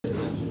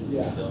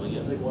Yeah. Filming it.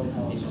 It's like 1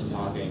 pound. He's just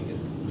talking.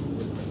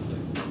 It's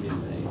like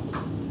midnight.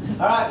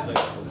 All right. It's like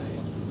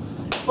midnight.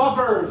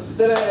 Buffers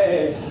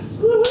today.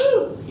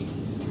 Woohoo! He's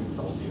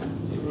insult you.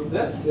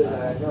 This because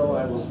I know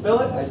I will spill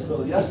it. I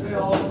spilled it yesterday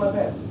all over my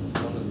pants.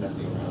 Someone's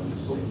messing around.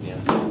 Just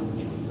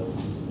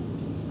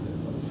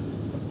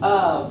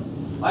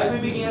like, Like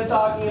we began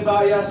talking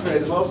about yesterday,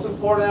 the most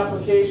important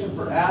application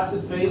for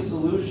acid-base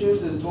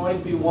solutions is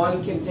going to be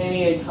one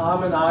containing a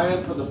common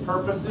ion for the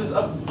purposes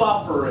of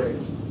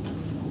buffering.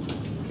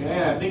 Okay,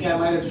 and I think I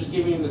might have just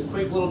given you the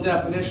quick little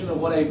definition of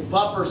what a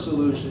buffer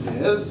solution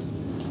is.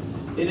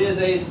 It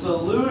is a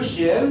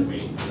solution.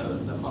 Wait,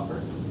 the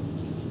buffers.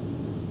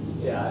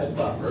 Yeah, it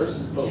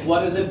buffers. But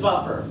what does it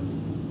buffer?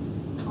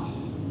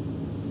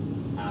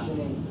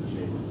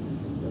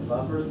 It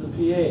buffers the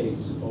pH,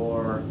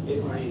 or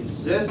it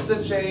resists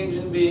a change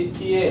in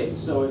pH.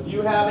 So if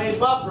you have a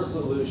buffer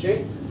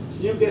solution,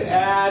 you can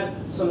add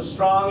some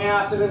strong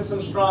acid and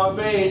some strong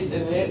base,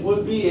 and it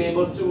would be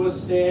able to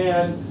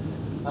withstand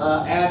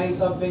adding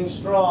something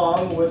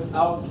strong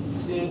without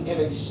seeing an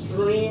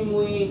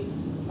extremely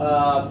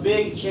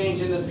big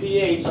change in the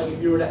pH, like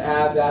if you were to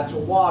add that to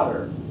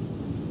water.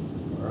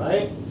 All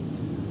right?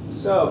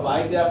 So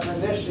by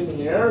definition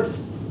here,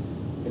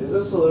 it is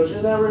a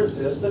solution that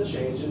resists a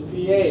change in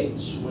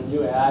pH when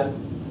you add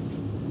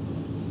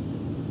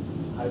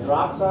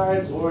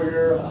hydroxides or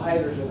your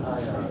hydrogen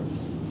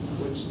ions,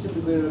 which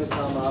typically are going to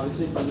come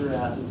obviously from your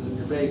acids and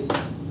your bases.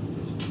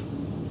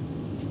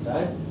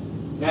 Okay?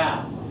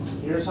 Now,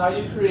 here's how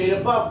you create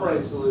a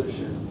buffering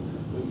solution.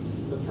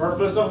 The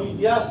purpose of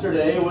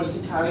yesterday was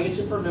to kind of get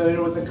you familiar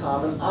with the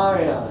common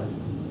ion.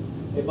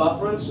 A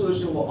buffering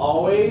solution will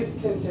always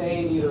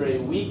contain either a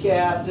weak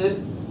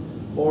acid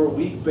or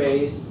weak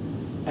base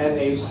and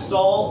a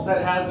salt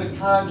that has the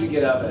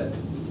conjugate of it.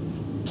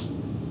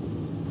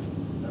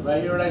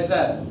 Everybody hear what I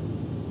said?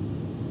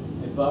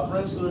 A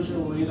buffering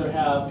solution will either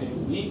have a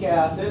weak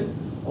acid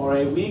or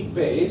a weak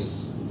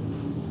base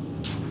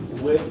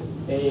with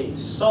a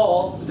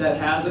salt that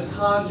has a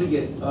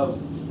conjugate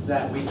of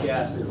that weak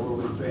acid or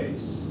weak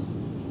base.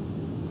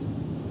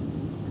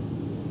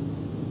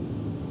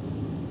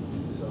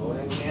 So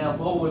an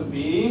example would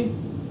be,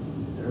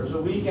 there's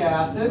a weak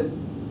acid,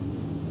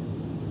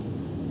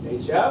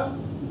 HF.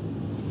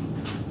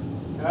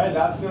 Okay,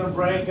 that's going to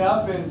break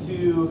up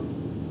into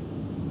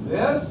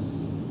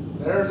this.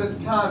 There's its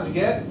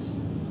conjugate.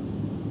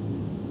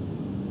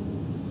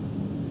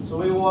 So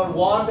we would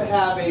want to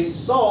have a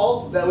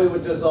salt that we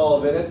would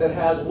dissolve in it that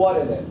has what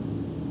in it?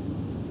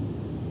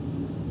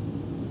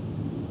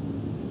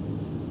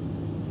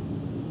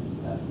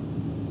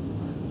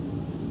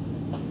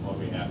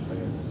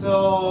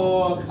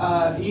 So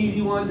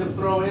easy one to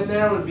throw in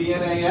there would be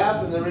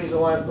NaF, and the reason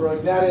why I'm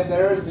throwing that in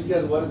there is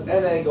because what is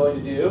Na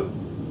going to do?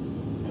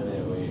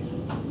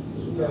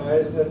 Yeah, it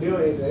isn't going to do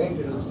anything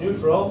because it's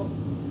neutral.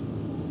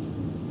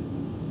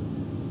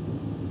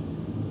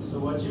 So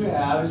what you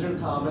have is your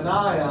common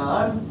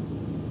ion,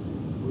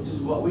 which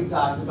is what we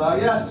talked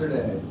about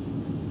yesterday.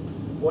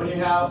 When you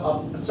have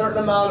a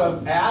certain amount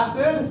of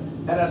acid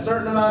and a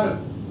certain amount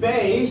of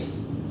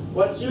base,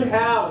 what you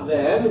have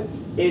then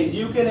is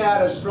you can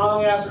add a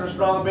strong acid or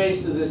strong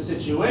base to this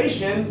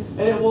situation,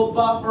 and it will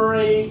buffer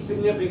a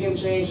significant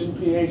change in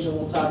pH, and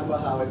we'll talk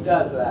about how it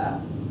does that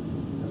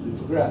as we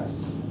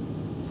progress.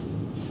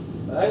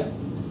 Right?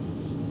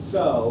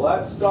 So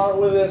let's start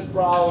with this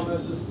problem.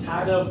 This is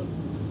kind of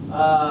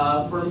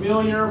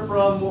familiar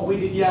from what we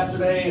did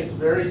yesterday. It's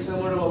very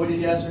similar to what we did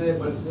yesterday,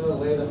 but it's going to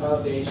lay the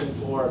foundation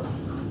for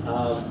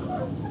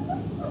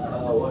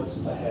what's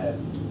ahead.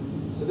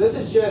 So this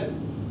is just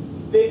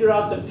figure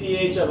out the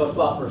pH of a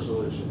buffer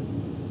solution.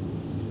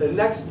 The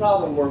next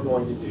problem we're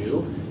going to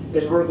do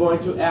is we're going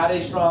to add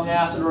a strong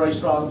acid or a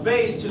strong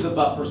base to the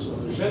buffer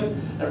solution,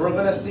 and we're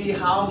going to see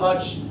how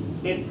much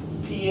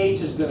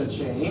pH is going to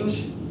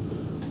change,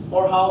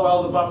 or how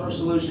well the buffer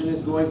solution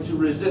is going to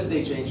resist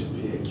a change in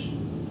pH.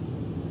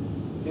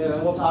 Okay,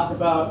 then we'll talk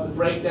about,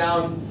 break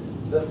down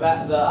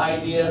the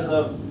ideas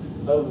of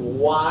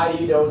why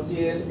you don't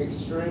see an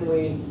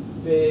extremely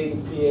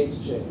big pH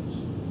change.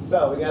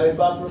 So we got a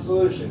buffer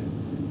solution.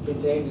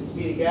 Contains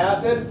acetic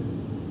acid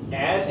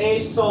and a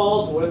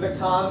salt with a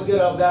conjugate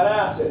of that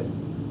acid.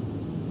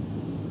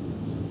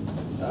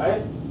 All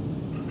right?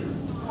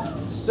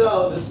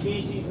 So the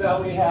species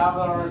that we have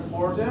that are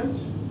important,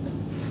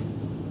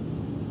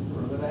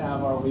 we're going to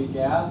have our weak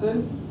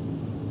acid.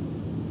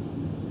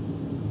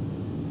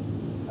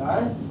 All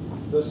right?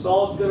 The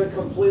salt's going to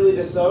completely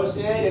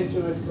dissociate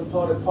into its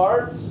component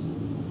parts.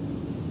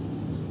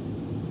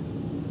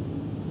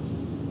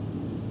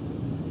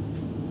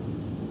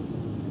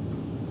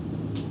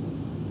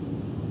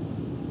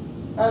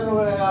 And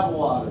we're going to have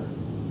water.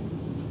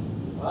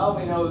 Well,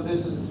 we know that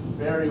this is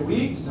very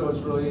weak, so it's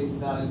really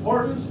not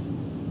important.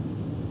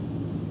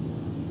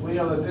 We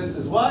know that this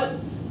is what?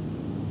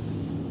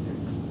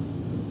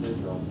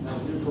 Neutral.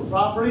 Neutral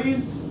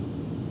properties.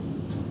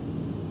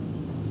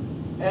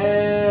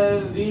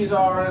 And these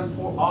are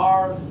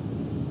our important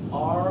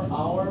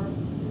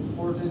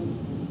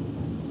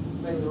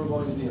things we're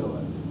going to deal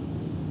with.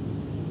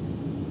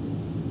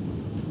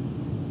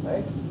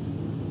 Okay.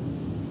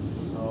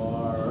 So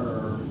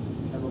our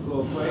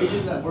chemical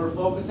equation that we're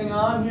focusing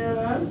on here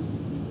then.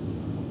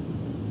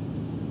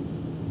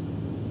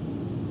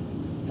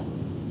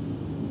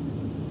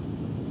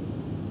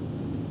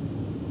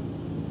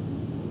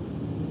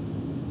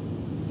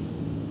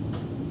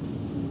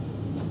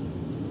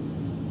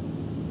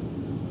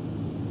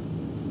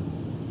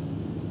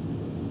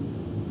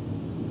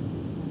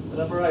 Set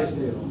up our ice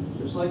table.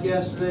 Just like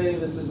yesterday,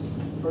 this is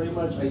pretty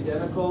much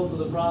identical to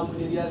the problem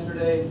we did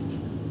yesterday.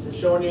 Just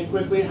showing you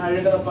quickly how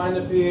you're going to find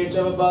the pH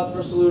of a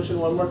buffer solution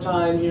one more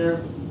time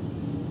here.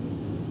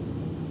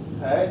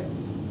 Okay.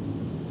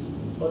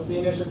 What's the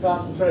initial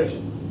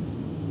concentration?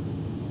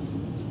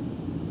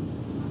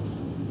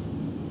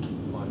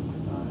 0.5.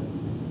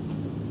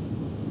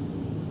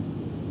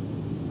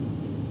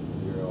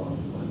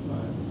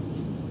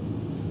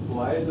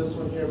 Why is this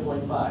one here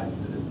 0.5?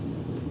 Because it's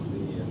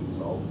the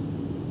salt,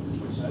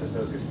 which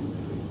associates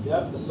completely.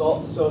 Yep, the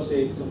salt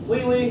dissociates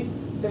completely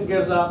and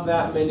gives off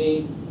that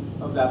many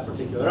of that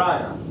particular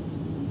ion.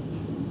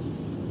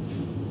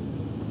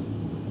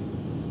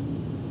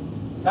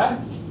 Okay?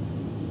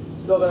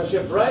 Still going to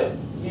shift right,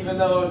 even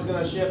though it's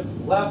going to shift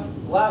left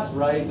less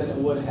right than it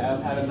would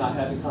have had it not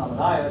had the common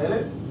ion in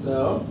it.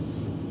 So,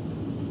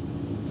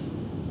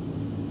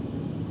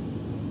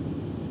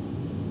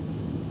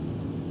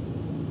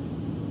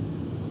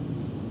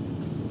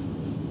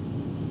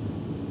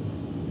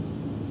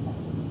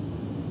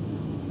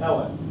 now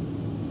what?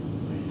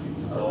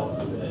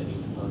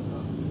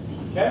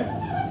 Okay?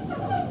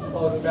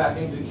 Plugging back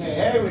into the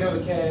Ka, we know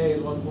the Ka is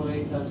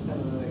 1.8 times 10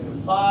 to the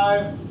negative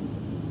 5.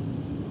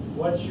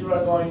 What you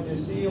are going to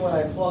see when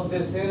I plug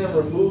this in and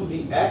remove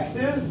the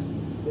x's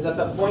is that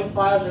the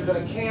 0.5s are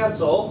going to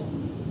cancel.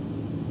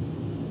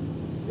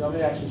 You want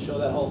me to actually show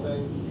that whole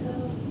thing?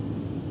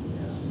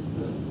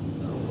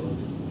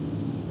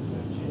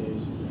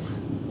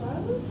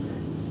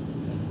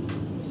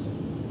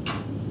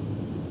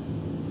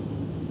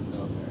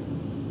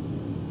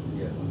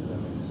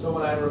 So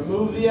when I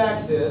remove the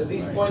x's,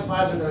 these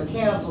 0.5s are going to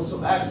cancel,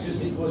 so x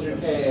just equals your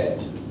Ka.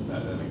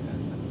 That makes sense.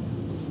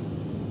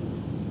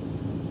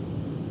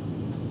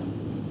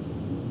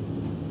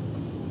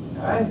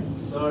 Okay,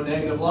 so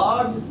negative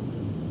log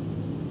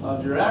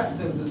of your x,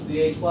 since it's the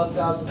H plus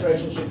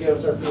concentration, should give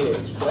us our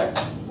pH, correct?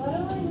 Why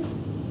don't I just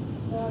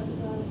dot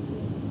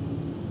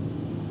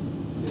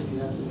If you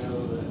have to know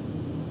that.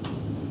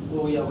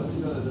 Well, yeah, once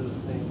you know that they're the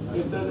same.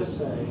 If they're the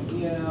same,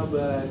 yeah,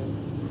 but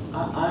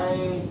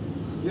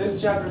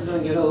this chapter is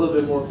going to get a little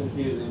bit more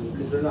confusing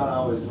because they're not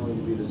always going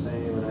to be the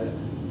same.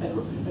 And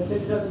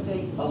since it doesn't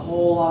take a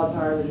whole lot of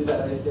time to do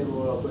that ice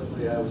table real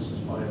quickly, I was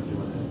just fine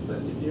doing it. But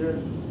if you're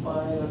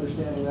fine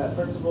understanding that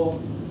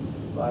principle,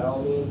 by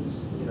all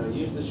means,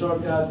 use the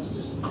shortcuts.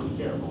 Just be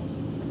careful.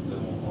 They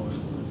won't always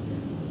work.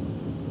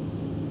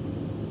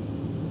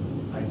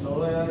 I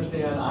totally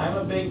understand. I'm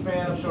a big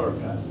fan of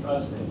shortcuts.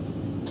 Trust me.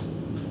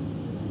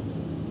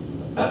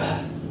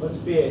 What's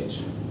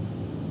pH?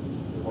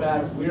 In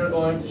fact, we are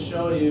going to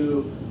show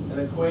you an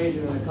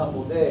equation in a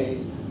couple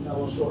days that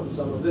will shorten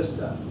some of this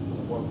stuff. It's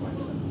a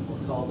 4.7.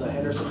 It's called the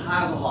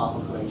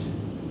Henderson-Hasselhoff equation.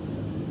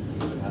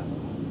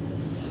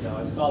 No,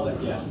 it's called the,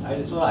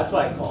 that's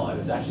what I call it.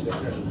 It's actually the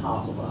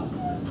Henderson-Hasselhoff.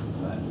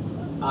 But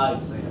I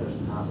like to say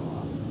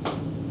Henderson-Hasselhoff.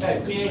 Okay,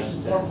 pH is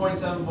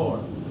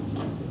 4.74.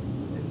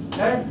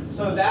 Okay,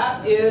 so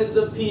that is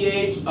the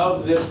pH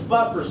of this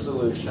buffer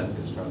solution.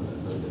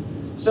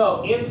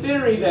 So in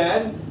theory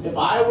then, if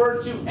I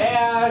were to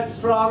add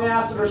strong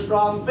acid or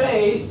strong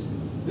base,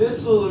 this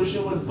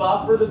solution would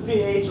buffer the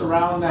pH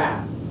around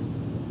that.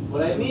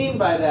 What I mean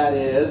by that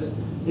is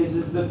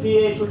that the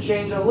pH would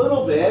change a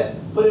little bit,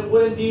 but it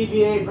wouldn't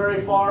deviate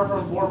very far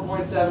from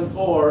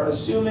 4.74,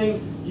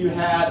 assuming you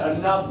had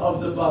enough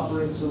of the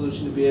buffering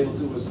solution to be able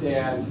to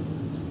withstand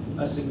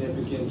a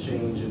significant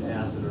change in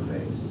acid or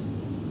base.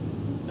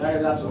 Okay,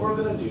 that's what we're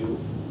going to do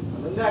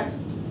on the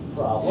next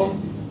problem,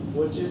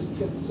 which is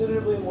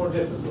considerably more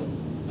difficult.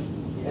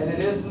 And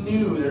it is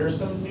new. There's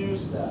some new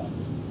stuff.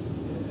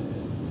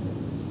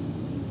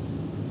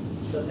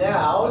 So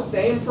now,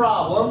 same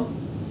problem,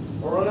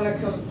 but we're going to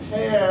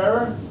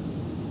compare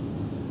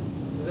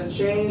the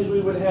change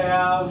we would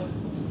have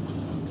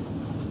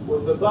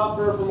with the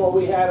buffer from what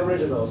we had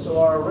original. So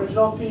our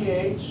original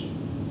pH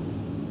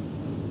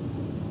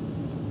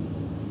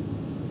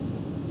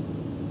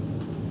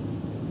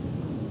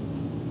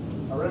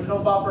original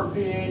buffer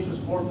pH was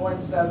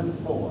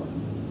 4.74.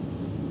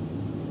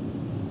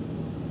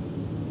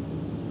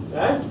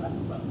 Okay?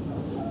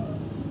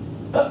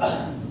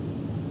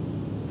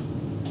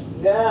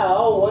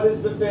 Now, what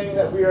is the thing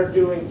that we are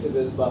doing to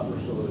this buffer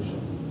solution?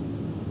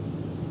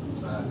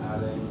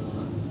 Adding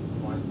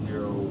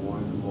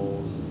 0.01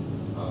 moles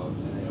of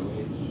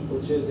NaOH.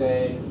 Which is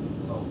a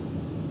Salt.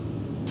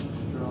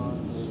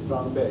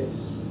 strong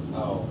base.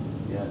 Oh,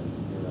 yes,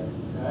 you're right.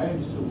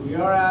 Okay, so we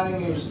are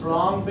adding a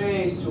strong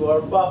base to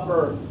our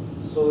buffer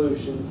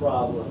solution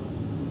problem.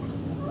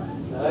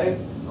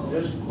 Okay,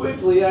 just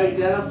quickly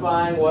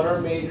identifying what our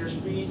major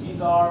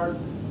species are.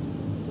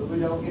 The we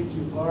don't get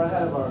too far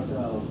ahead of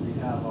ourselves. We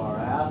have our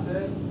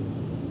acid.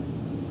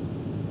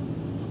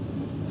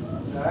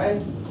 Okay?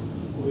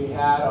 We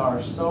had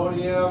our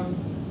sodium,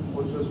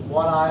 which was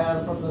 1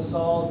 ion from the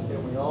salt,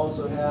 and we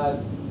also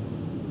had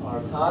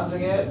our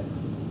conjugate.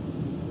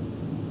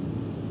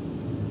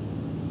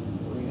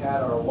 We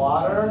had our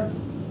water.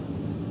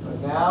 But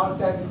now,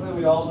 technically,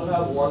 we also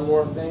have one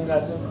more thing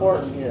that's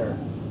important here.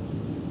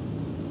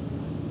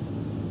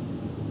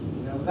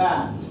 We have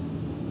that,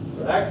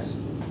 correct?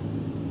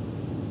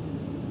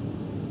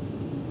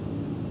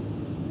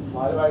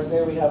 Why do I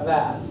say we have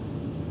that?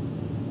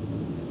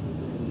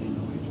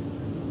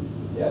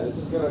 Yeah, this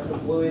is going to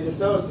completely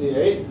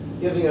dissociate,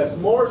 giving us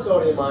more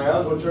sodium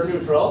ions, which are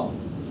neutral.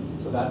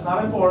 So that's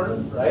not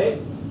important,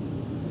 right?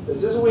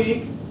 This is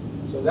weak,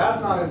 so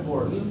that's not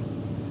important.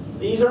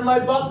 These are my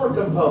buffer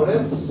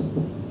components,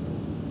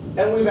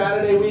 and we've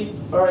added a weak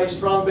or a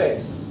strong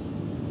base.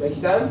 Make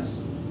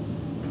sense?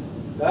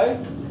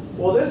 Okay?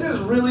 Well, this is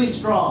really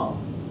strong.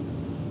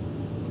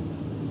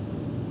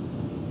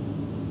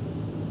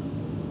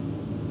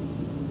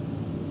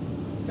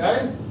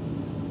 Okay?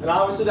 And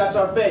obviously that's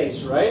our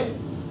base, right?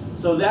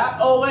 So that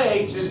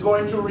OH is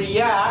going to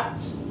react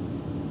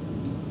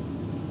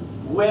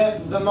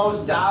with the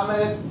most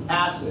dominant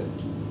acid.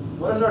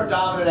 What is our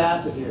dominant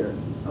acid here?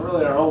 Not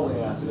really our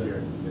only acid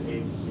here. The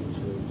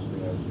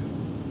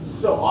H2H3O2.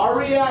 So our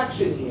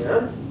reaction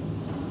here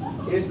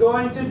is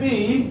going to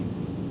be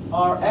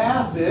our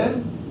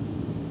acid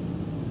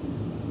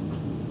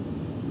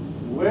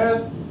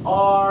with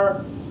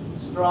our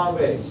strong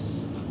base.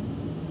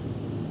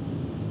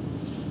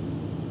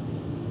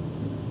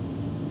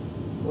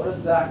 What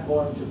is that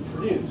going to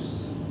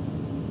produce?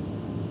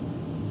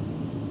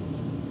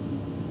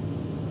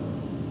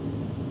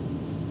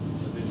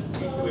 The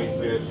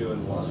C2H3O2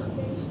 and water. It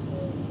produces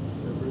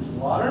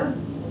water.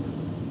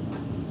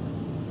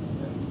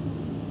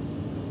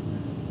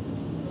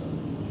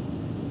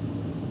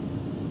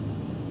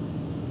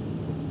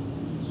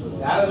 So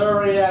that is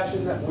our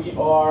reaction that we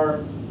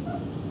are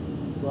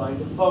going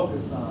to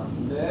focus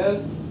on.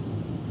 This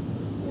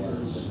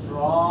is a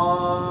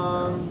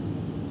strong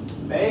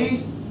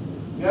base.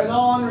 You guys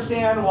all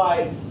understand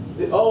why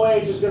the OH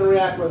is going to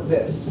react with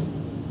this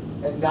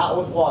and not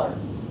with water.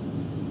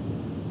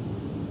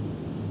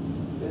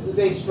 This is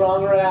a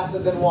stronger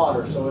acid than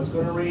water, so it's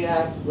going to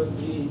react with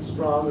the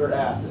stronger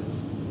acid.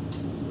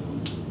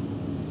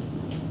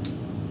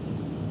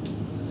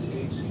 Is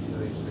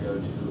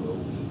H2H3O2 a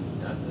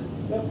weak acid?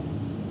 Yep.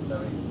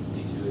 That means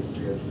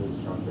C2H3O2 is a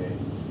strong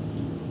base.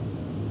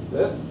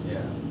 This?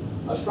 Yeah.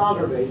 A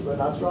stronger base, but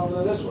not stronger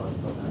than this one.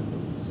 Okay.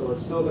 So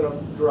it's still going to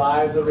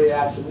drive the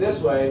reaction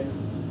this way.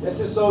 This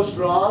is so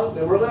strong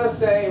that we're going to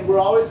say, we're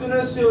always going to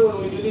assume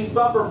when we do these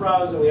buffer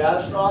problems and we add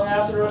a strong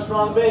acid or a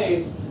strong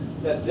base,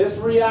 that this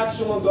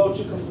reaction will go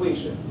to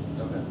completion.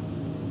 Okay.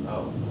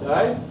 Oh.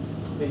 Okay?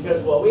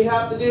 Because what we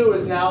have to do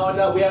is now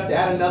we have to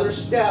add another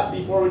step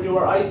before we do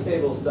our ice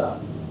table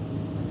stuff.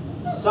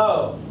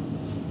 So,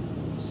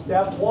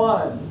 step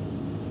 1.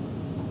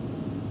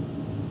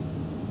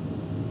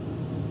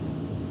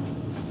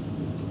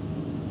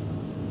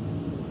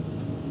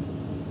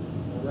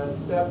 And then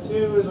step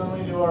 2 is when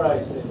we do our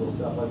ice table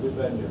stuff like we've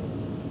been doing.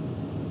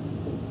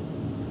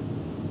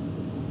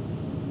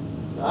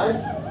 Right?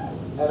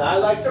 And I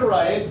like to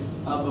write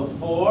a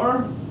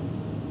before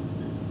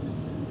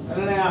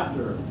and an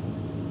after.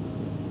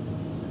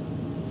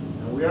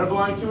 And we are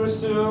going to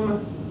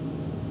assume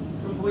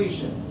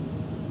completion.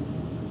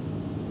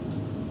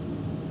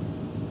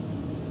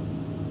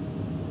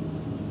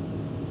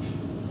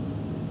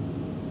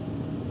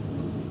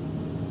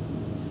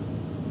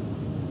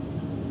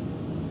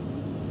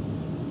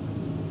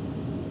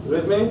 You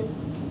with me?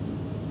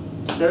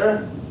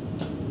 Sure?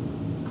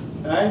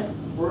 Okay?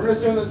 We're going to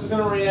assume this is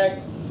going to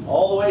react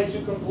all the way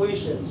to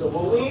completion. So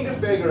what we need to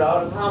figure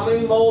out is how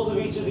many moles of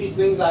each of these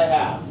things I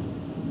have.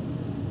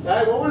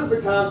 Okay? What was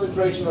the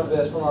concentration of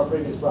this from our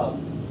previous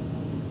problem?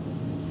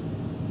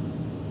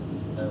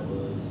 That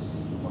was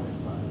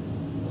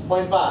 0.5. It's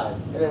 0.5.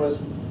 And it was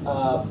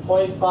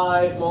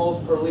 0.5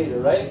 moles per liter,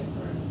 right?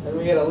 And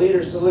we get a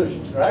liter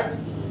solution, correct?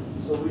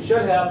 So we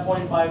should have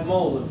 0.5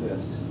 moles of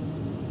this.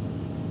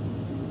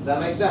 Does that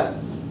make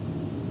sense?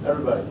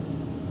 Everybody?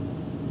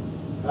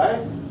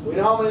 Okay? We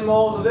know how many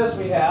moles of this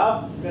we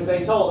have because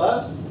they told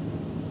us.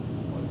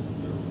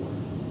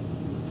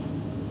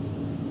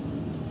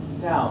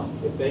 Now,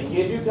 if they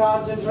give you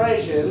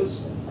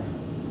concentrations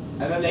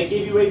and then they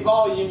give you a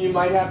volume, you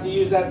might have to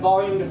use that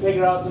volume to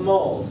figure out the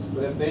moles.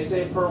 But if they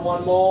say per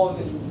 1 mole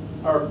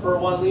or per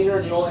 1 liter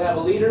and you only have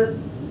a liter,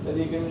 then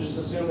you can just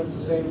assume it's the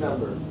same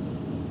number.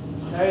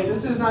 Okay,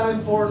 this is not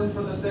important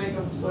for the sake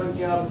of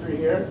stoichiometry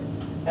here.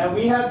 And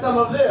we had some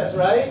of this,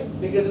 right?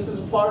 Because this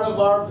is part of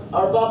our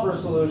buffer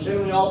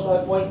solution. We also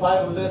had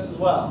 0.5 of this as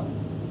well.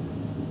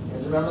 You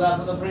guys remember that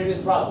from the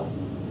previous problem?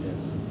 Yes.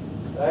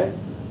 Okay?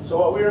 So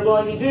what we are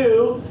going to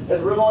do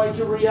is we're going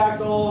to react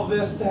all of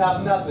this to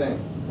have nothing.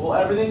 Well,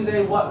 everything's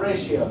a what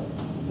ratio?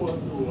 1 to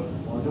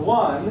 1. 1 to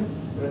 1.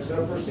 And it's going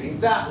to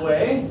proceed that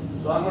way.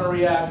 So I'm going to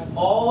react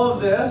all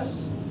of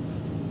this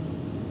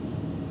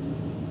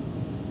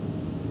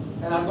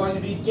and I'm going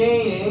to be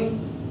gaining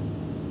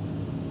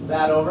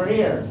that over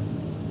here.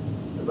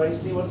 Everybody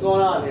see what's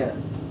going on here?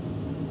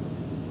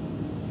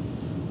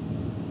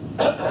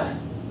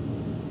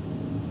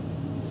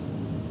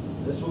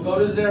 This will go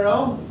to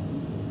 0.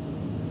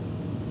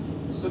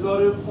 This will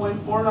go to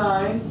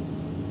 0.49.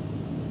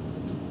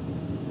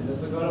 And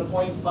this will go to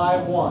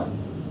 0.51.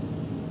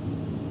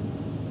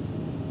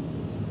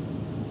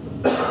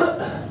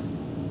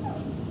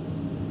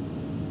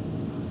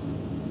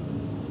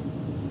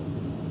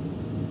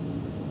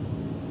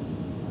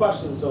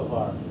 Questions so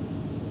far?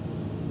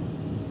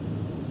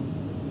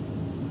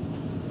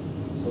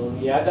 So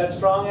when we add that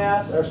strong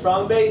acid or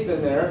strong base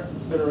in there,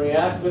 it's going to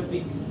react with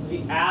the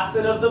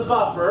acid of the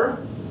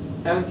buffer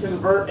and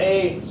convert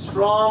a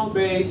strong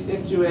base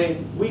into a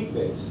weak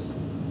base.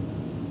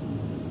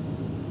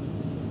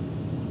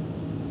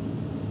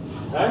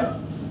 Okay?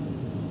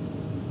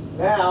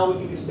 Now we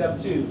can do step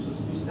 2. So this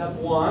will be step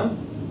 1.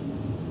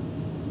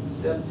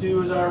 Step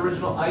 2 is our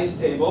original ice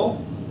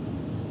table.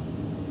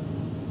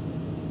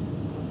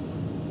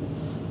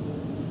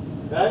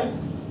 Okay?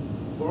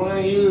 We're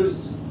going to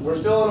use, we're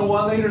still in a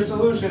 1 liter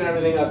solution,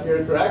 everything up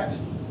here, correct?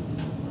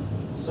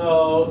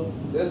 So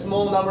this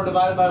mole number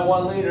divided by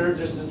 1 liter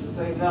just is the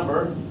same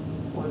number,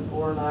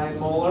 0.49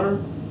 molar.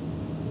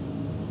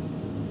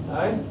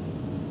 Okay?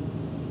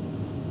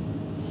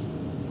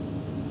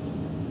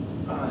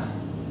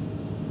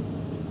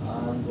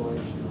 I'm going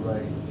to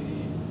write the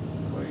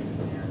equation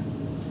here.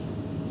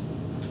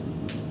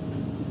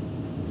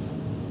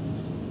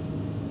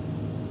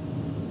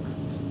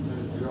 So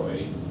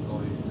 0.8,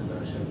 only to the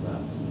shift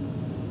left.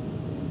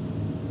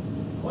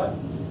 What?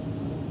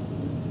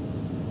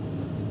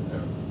 No.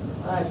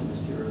 I can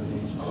just get rid of the H2.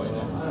 Oh, yeah.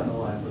 I don't know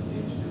why I put the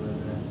H2 in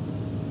there.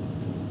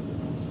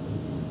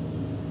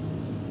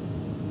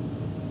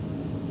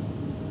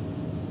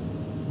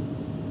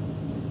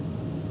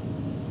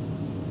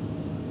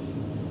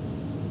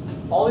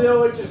 All the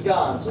OH is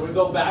gone, so we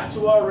go back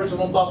to our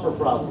original buffer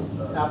problem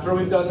after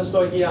we've done the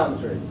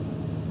stoichiometry.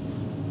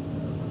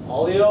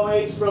 All the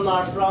OH from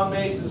our strong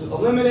base is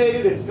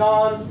eliminated, it's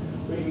gone.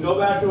 We can go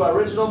back to our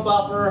original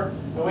buffer,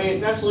 and we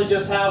essentially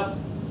just have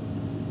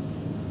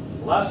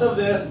less of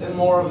this and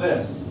more of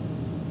this.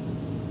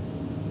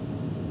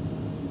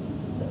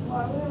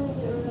 Why would we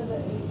get rid of the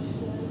H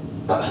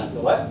then? The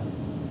what?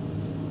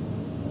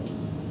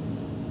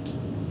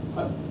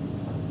 What?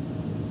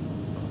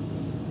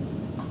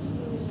 So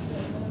we just get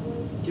rid of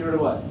it? Get rid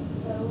of what?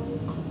 That way?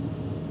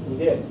 We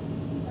did.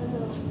 I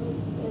know,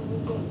 and we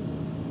get.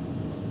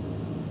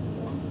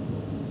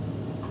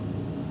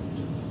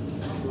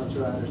 I'm not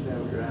sure I understand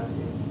what you're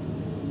asking.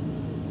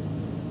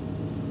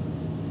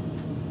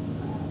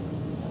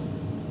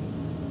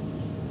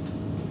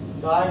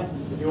 Fine.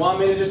 If you want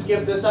me to just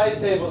skip this ice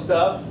table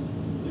stuff,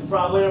 you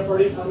probably are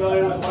pretty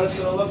familiar with what it's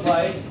going to look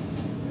like.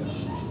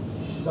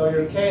 So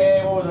your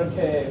Ka, what was our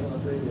Ka from the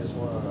previous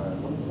one?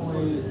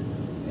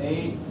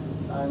 1.8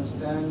 times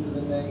 10 to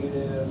the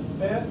negative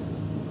fifth.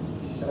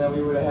 And then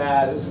we would have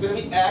had, this is going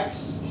to be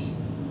x.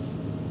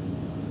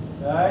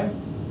 Okay?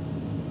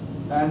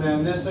 And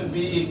then this would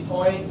be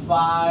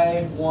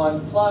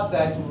 0.51 plus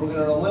x, but we're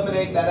going to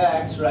eliminate that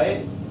x,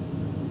 right?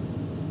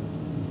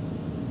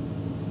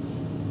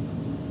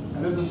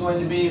 And this is going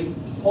to be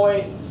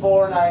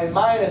 0.49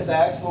 minus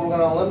x, but we're going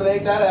to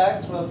eliminate that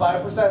x for the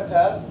 5%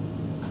 test.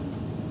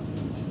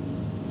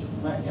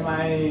 Am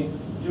I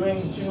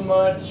doing too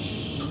much?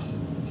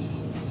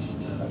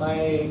 Am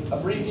I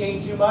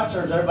abbreviating too much,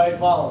 or is everybody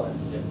following?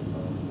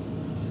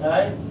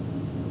 Okay?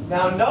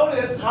 Now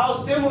notice how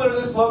similar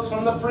this looks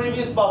from the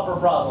previous buffer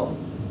problem.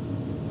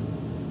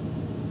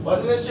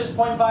 Wasn't this just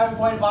 0.5 and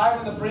 0.5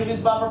 in the previous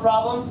buffer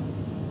problem?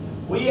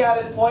 We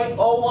added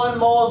 0.01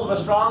 moles of a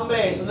strong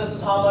base, and this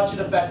is how much it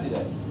affected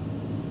it.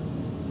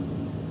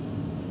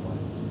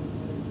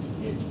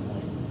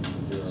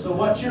 So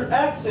what your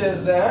x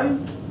is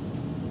then,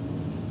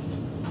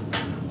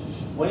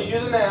 when you do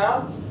the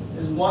math,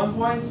 is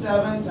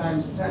 1.7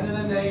 times 10 to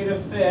the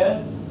negative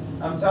fifth.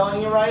 I'm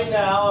telling you right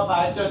now, if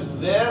I took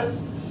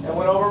this and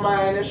went over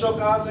my initial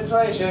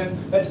concentration,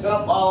 it's going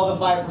to follow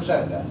the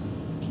 5% test.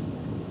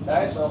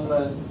 Okay, so I'm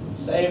going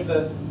to save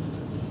the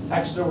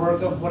extra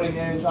work of putting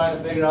in and trying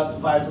to figure out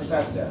the 5%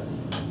 test.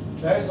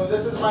 Okay, so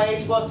this is my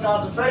H plus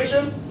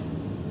concentration.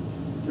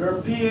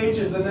 Your pH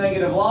is the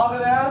negative log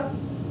of that.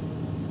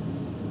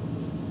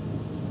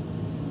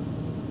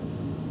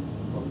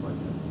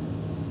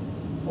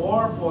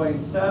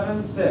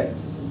 4.76.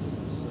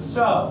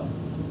 So,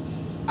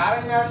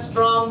 adding that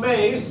strong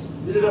base,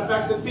 did it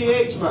affect the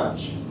pH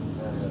much?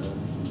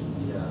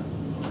 Yeah.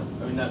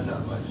 I mean, not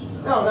much.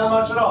 No, not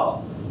much at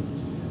all.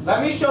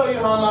 Let me show you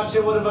how much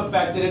it would have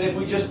affected it if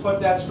we just put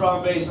that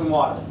strong base in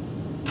water.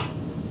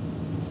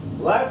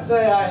 Let's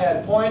say I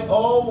had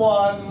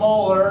 0.01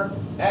 molar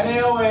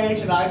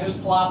NaOH and I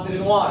just plopped it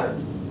in water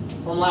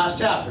from last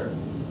chapter.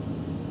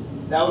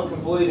 That would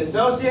completely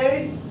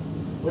dissociate,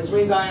 which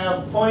means I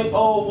have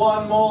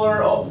 0.01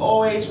 molar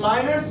OH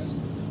minus.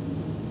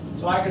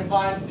 So I can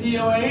find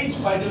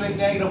POH by doing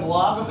negative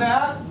log of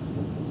that.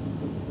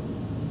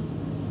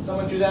 It's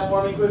Someone do that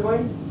for me quickly?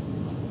 It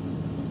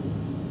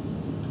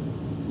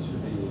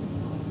should be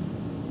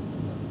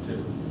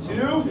 2. 2, I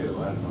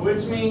don't know.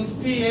 which means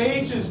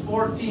pH is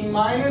 14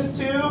 minus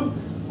 2,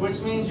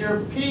 which means your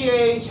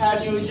pH,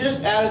 had you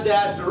just added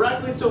that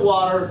directly to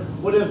water,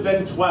 would have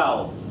been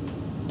 12.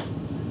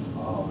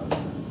 Oh,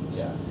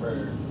 yeah.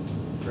 For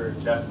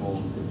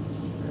decimals,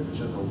 if it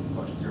shows a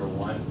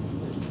 0.01,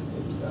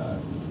 it's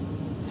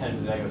 10 to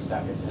the negative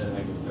second, 10 to the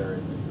negative third,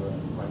 and then go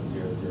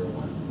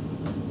 0.001.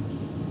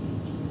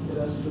 Yeah,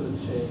 that's for the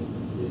change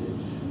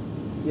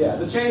in Yeah,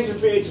 the change in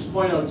pH is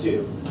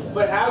 0.02.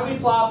 But had we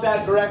plopped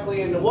that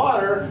directly into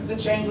water, the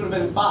change would have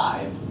been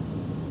 5.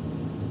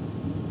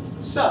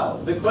 So,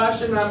 the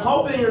question I'm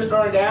hoping you're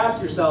starting to ask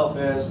yourself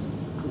is,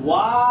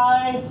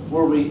 why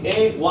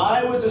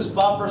was this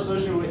buffer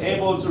solution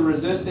able to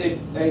resist a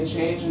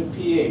change in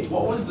pH?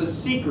 What was the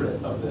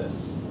secret of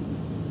this?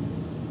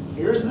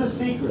 Here's the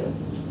secret.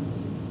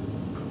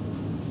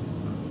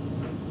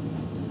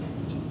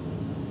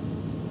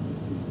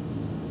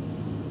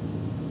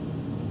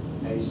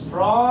 A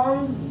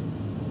strong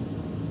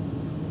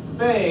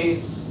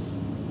base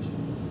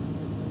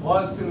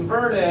was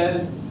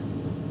converted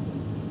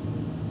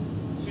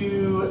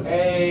to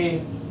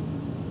a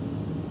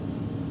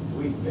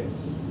weak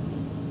base.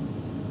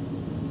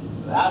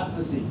 That's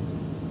the secret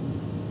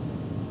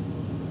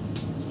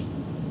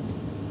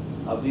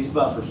of these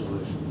buffer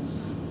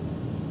solutions.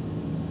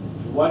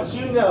 What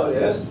you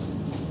notice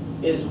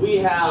is we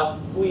have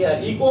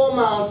equal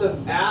amounts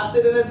of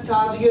acid and its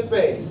conjugate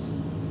base.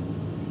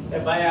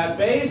 If I add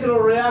base, it'll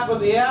react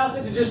with the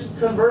acid to just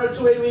convert it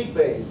to a weak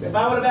base. If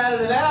I would have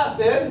added an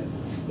acid,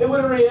 it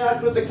would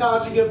react with the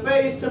conjugate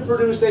base to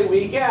produce a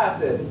weak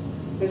acid.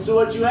 And so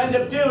what you end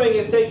up doing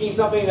is taking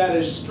something that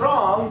is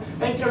strong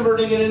and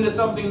converting it into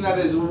something that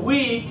is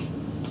weak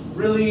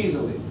really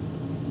easily.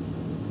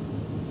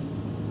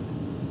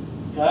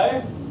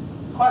 Okay?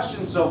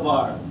 Questions so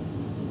far?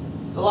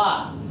 It's a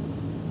lot.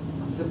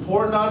 It's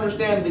important to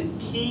understand the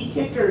key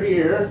kicker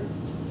here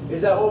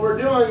is that what we're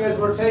doing is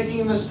we're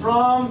taking the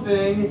strong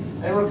thing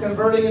and we're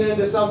converting it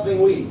into something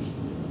weak.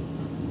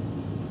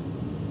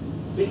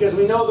 Because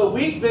we know the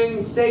weak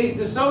thing stays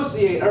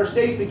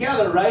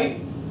together,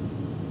 right?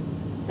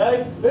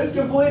 Okay? This is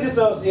completely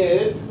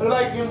dissociated, but if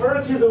I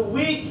convert it to the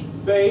weak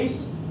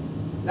base,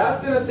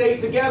 that's going to stay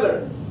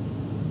together.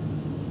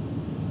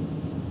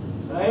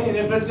 Okay? And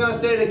if it's going to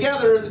stay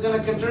together, is it going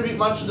to contribute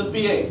much to the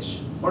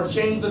pH? Or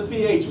change the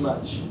pH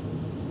much?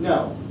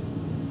 No.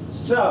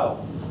 So,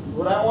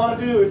 what I want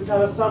to do is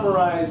kind of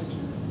summarize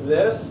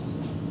this.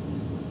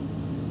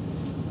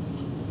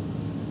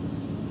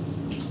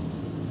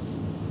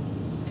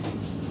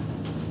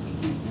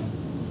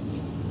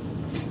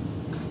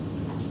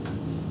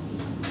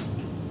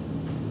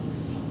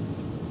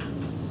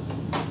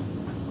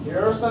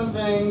 Here are some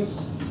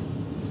things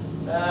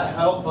that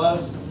help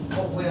us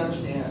hopefully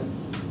understand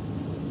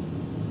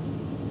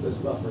this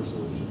buffer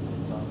solution.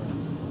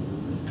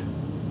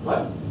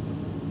 What?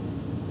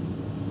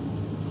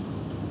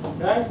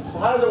 Okay, so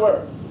how does it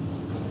work?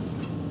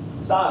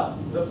 So,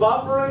 the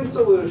buffering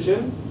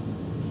solution,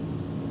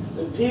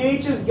 the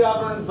pH is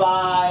governed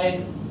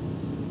by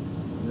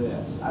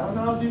this. I don't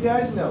know if you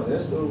guys know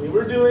this. When we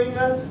were doing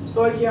the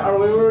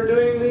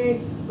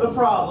the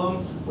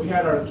problem, we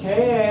had our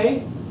Ka,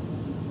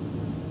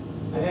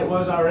 and it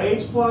was our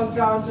H plus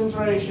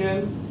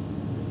concentration,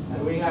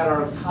 and we had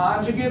our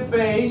conjugate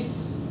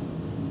base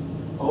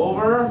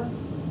over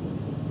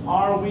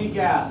our weak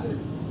acid.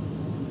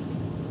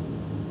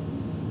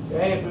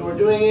 Okay, if we were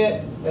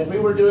doing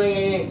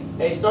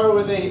started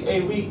with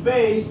a weak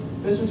base,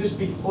 this would just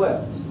be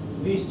flipped.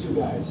 These two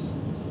guys.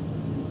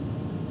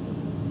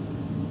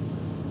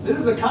 This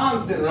is a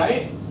constant,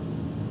 right?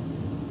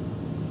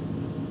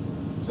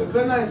 So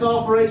couldn't I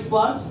solve for H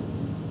plus?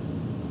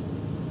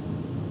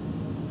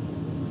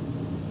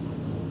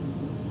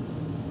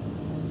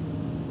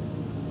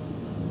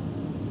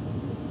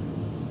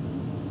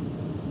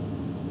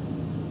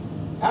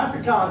 That's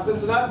a constant,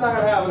 so that's not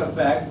going to have an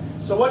effect.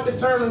 So what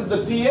determines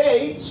the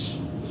pH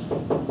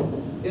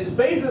is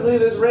basically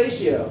this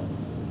ratio.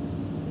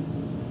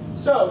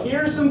 So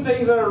here's some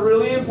things that are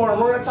really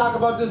important. We're going to talk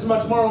about this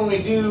much more when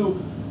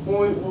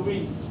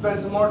we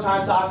spend some more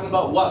time talking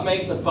about what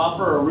makes a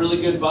buffer a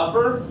really good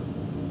buffer.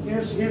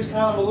 Here's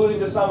kind of alluding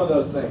to some of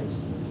those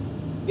things.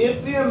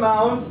 If the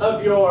amounts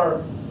of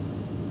your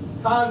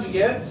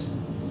conjugates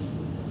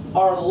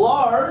are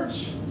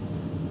large,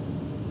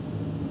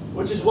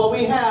 which is what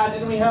we had,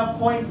 didn't we have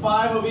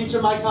 0.5 of each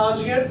of my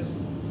conjugates?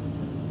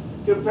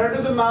 Compared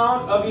to the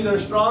amount of either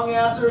strong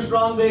acid or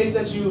strong base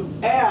that you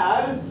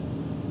add,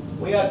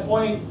 we had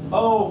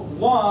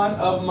 0.01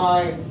 of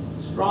my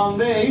strong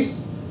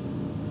base.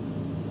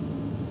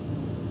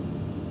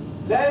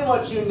 Then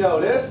what you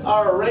notice,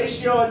 our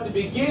ratio at the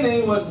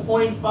beginning was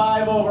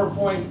 0.5 over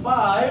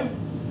 0.5.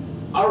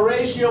 Our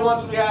ratio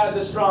once we added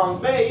the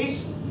strong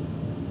base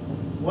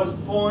was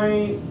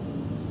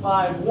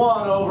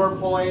 0.51 over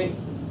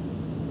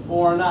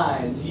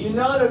 0.49. Do you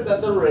notice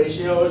that the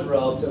ratio is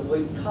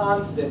relatively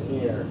constant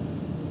here?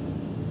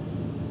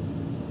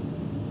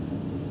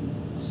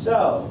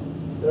 So,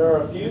 there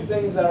are a few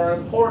things that are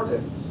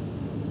important.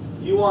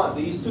 You want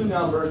these two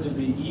numbers to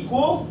be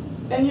equal,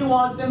 and you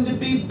want them to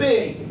be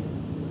big.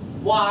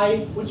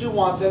 Why would you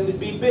want them to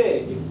be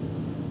big?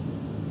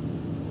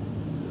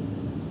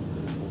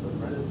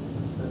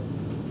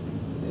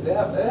 It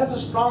has a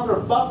stronger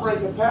buffering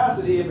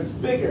capacity if it's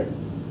bigger.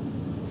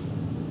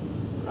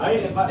 Right?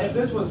 If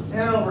this was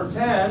 10 over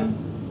 10,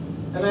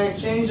 and I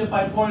change it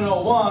by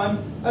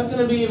 0.01, that's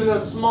going to be even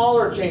a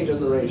smaller change in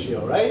the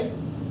ratio, right?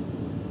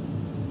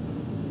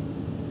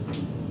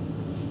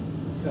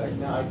 Okay,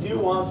 now I do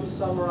want to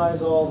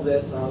summarize all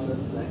this on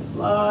this next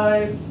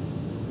slide.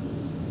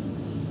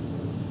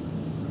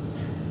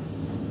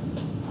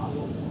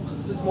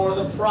 This is more of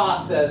the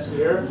process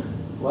here.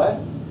 What?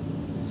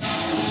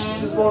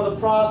 This is more of the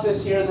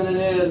process here than it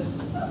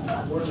is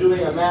we're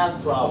doing a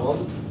math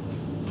problem.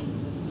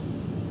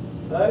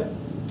 Okay?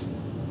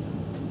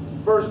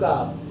 First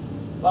off,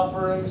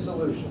 buffering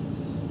solutions.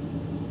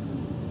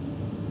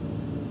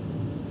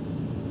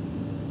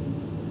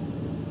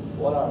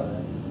 What are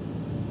they?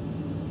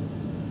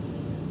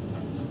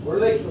 What do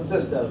they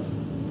consist of?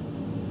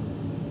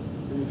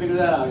 Have you figured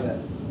that out yet?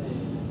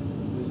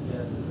 Weak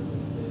acid or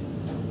weak base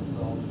with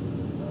salt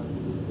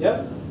and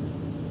Yep.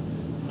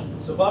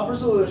 So buffer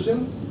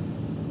solutions.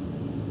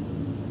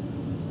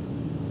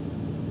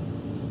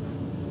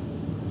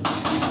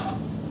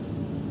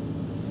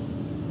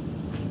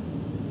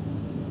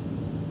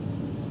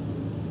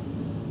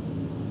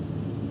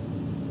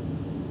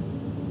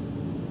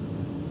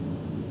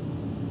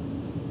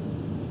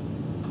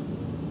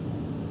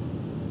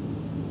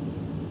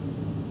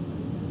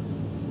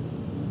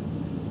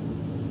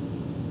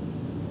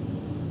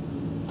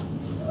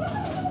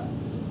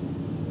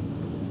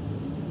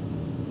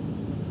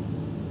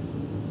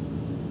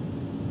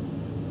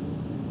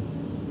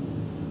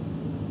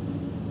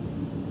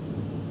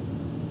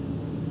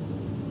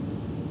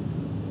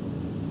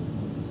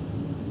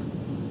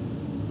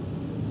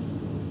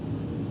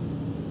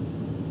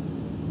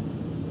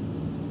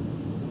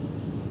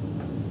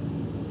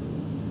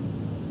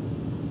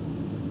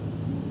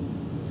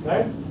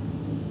 Okay?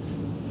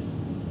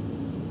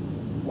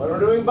 When we're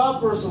doing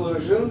buffer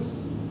solutions,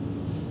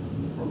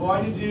 we're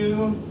going to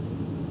do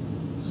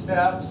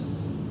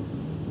steps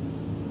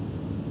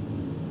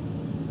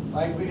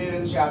like we did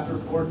in chapter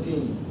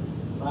 14,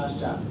 last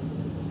chapter.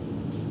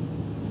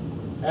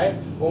 Okay?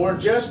 When we're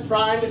just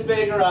trying to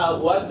figure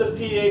out what the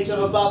pH of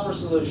a buffer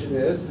solution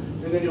is,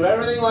 you're going to do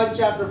everything like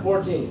chapter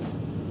 14.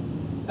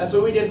 That's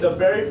what we did the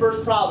very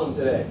first problem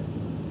today.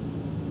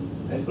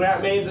 And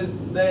Grant made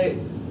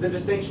the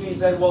distinction. He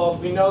said, well,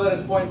 if we know that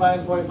it's 0.5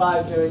 and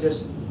 0.5, can we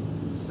just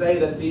say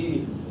that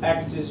the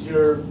X is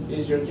your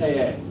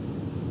Ka?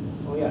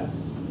 Oh,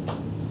 yes.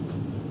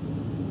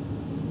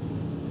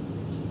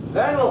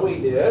 Then what we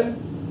did,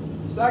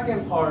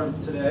 second part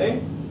of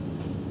today,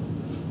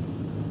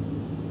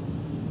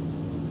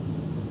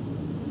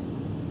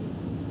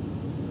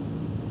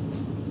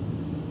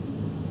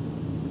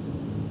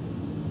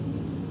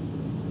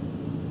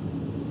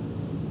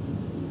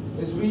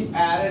 is we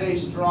added a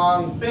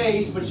strong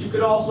base, but you could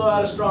also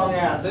add a strong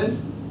acid.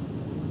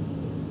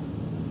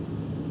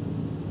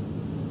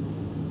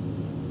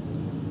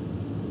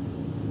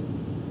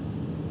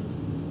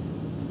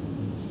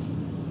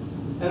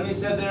 And we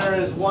said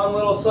there is one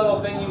little subtle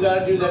thing you got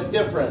to do that's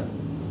different.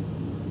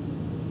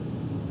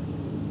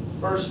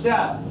 First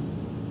step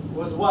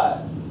was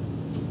what?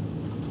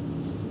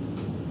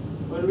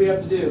 What do we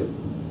have to do?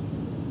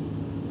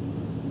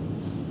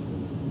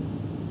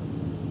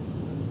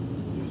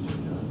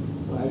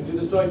 I do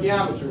the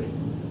stoichiometry.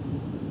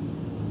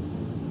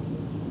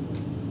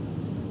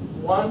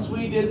 Once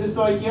we did the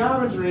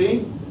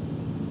stoichiometry,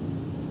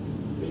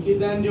 we could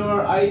then do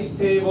our ice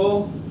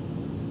table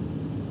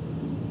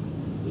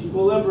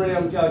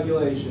equilibrium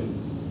calculations.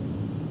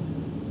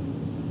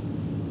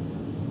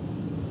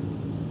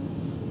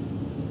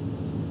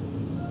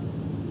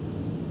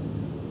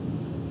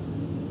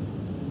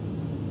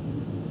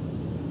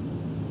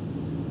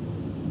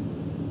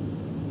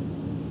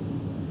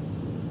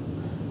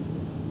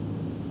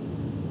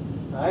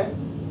 Right?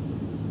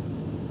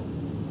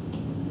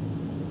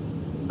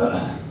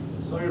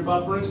 So your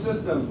buffering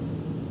system.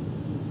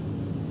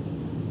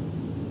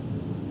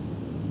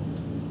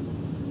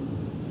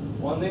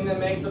 One thing that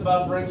makes a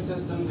buffering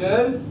system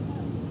good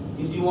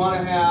is you want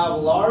to have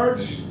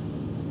large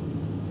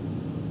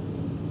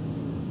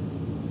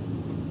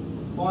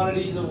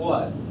quantities of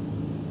what?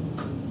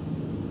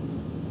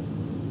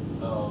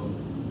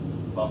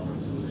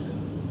 Buffering solution,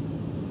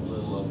 a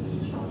little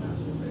of the strong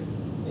acid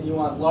base. And you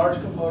want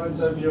large components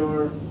of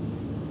your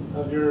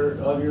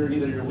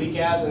either your weak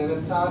acid and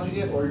its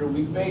conjugate or your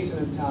weak base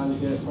and its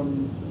conjugate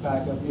from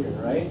back up here,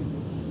 right?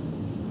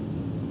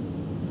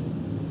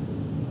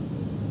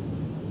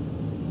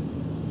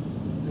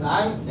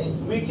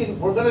 And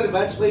we're going to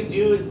eventually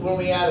do it when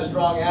we add a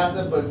strong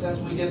acid, but since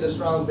we did the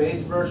strong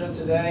base version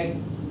today,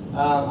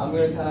 I'm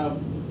going to kind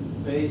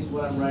of base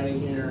what I'm writing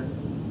here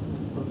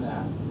from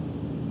that.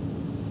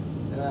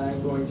 And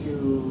I'm going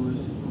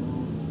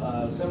to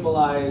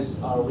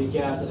symbolize our weak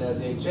acid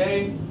as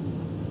HA.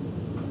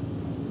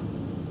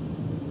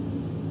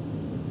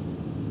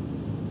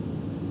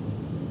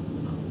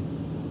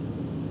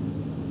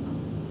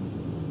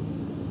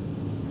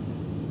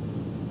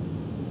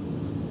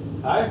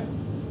 Okay,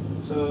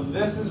 so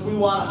this is, we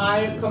want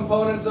high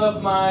components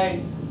of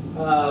my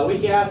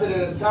weak acid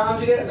and its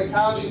conjugate, and the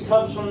conjugate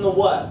comes from the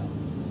what?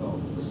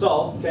 Salt. The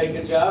salt. Okay,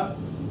 good job.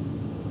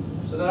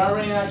 So then our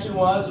reaction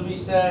was, we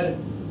said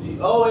the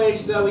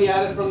OH that we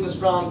added from the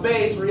strong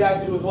base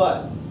reacted with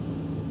what?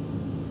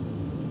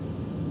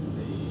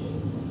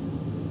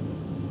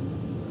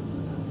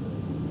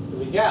 The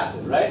weak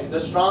acid, right? The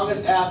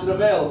strongest acid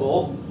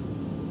available.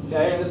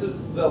 Okay, and this is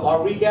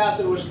our weak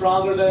acid was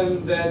stronger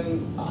than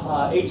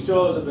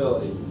H2O's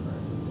ability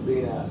to be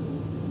an acid.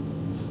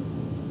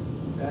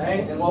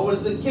 Okay, and what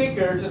was the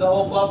kicker to the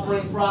whole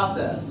buffering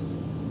process?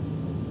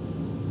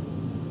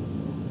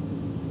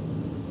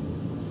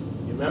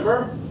 You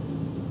remember?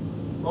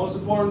 Most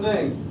important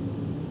thing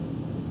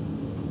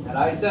that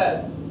I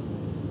said.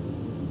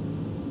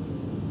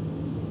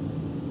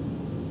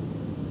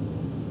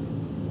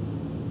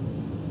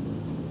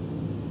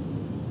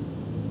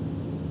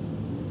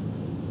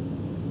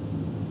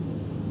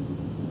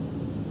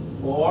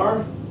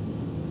 Or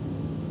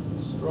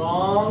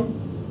strong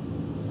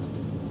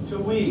to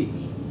weak.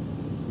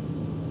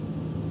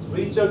 So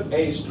we took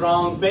a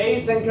strong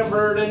base and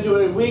converted it into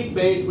a weak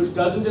base, which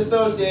doesn't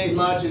dissociate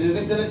much. It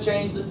isn't going to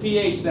change the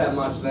pH that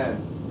much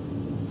then.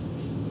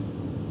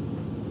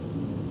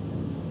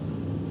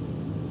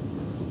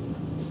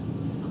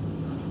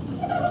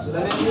 So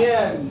then in the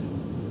end,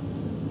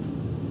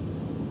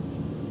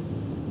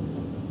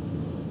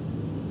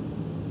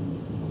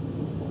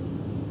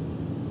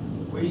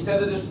 we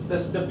said that the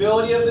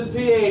stability of the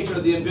pH,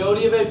 or the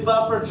ability of a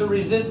buffer to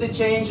resist a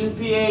change in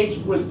pH,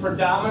 was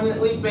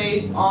predominantly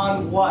based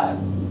on what?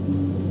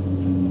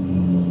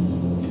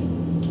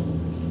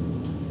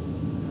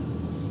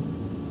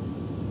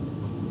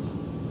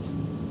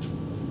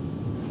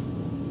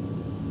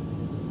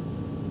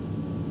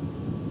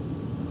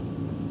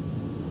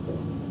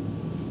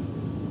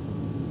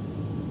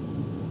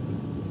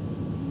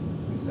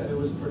 We said it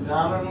was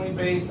predominantly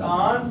based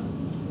on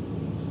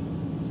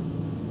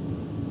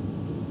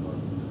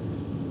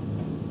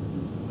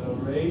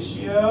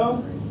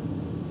ratio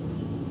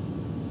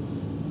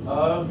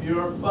of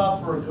your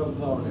buffer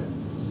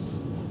components.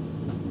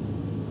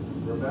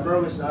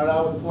 Remember, we started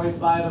out with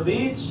 0.5 of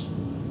each.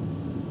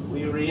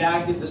 We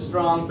reacted the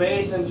strong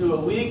base into a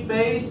weak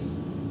base,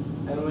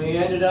 and we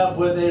ended up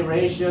with a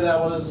ratio that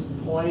was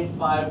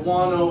 0.51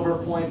 over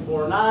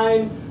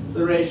 0.49.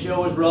 The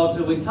ratio was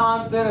relatively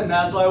constant, and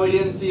that's why we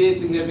didn't see a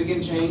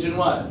significant change in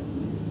what?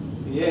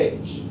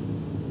 pH.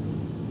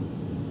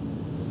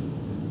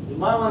 You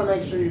might want to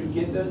make sure you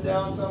get this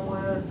down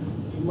somewhere.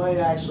 You might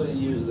actually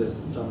use this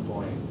at some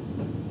point.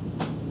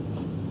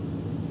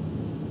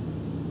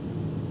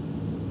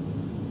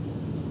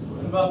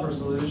 In buffer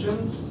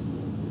solutions,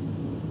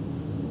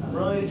 I'm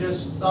really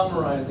just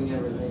summarizing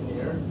everything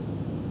here.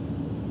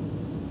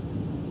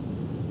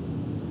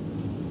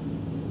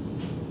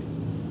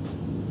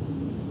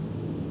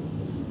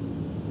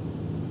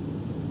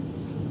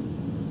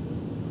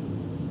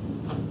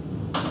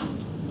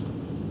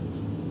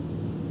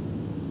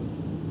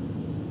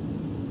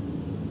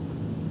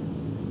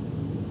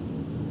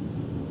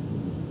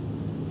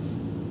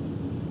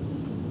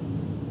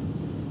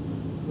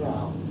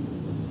 Now,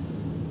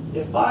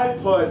 if I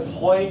put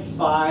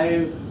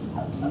 0.5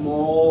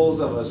 moles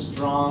of a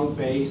strong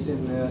base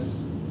in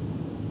this,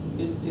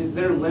 is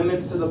there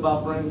limits to the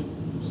buffering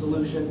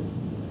solution?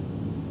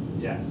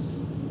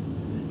 Yes.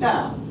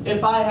 Now,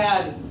 if I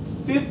had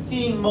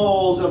 15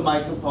 moles of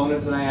my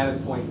components and I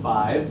added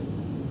 0.5,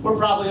 we're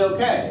probably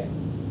okay.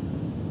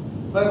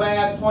 But if I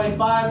add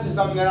 0.5 to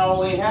something that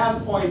only has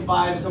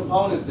 0.5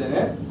 components in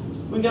it,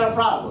 we got a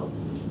problem.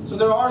 So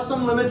there are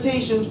some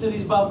limitations to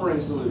these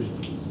buffering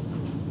solutions.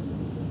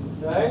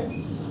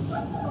 Okay?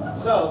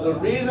 So the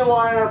reason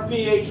why our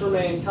pH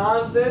remained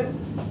constant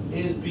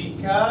is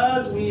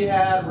because we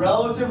had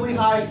relatively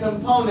high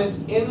components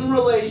in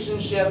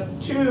relationship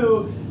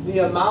to the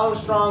amount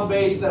of strong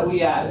base that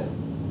we added.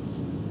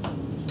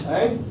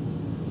 Okay?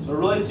 So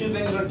really two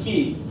things are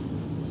key.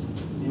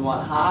 You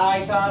want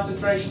high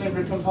concentration of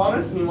your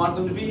components and you want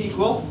them to be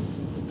equal.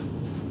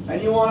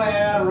 And you want to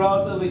add a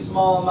relatively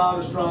small amount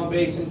of strong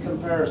base in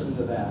comparison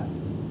to that.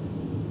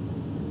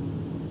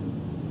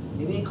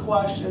 Any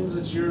questions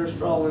that you're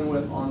struggling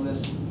with on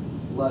this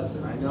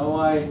lesson? I know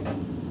I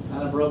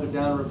kind of broke it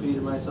down and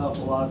repeated myself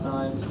a lot of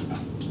times,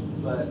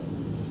 but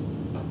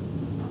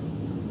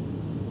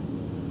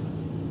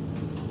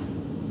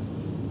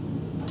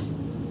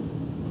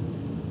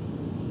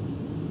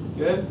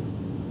good?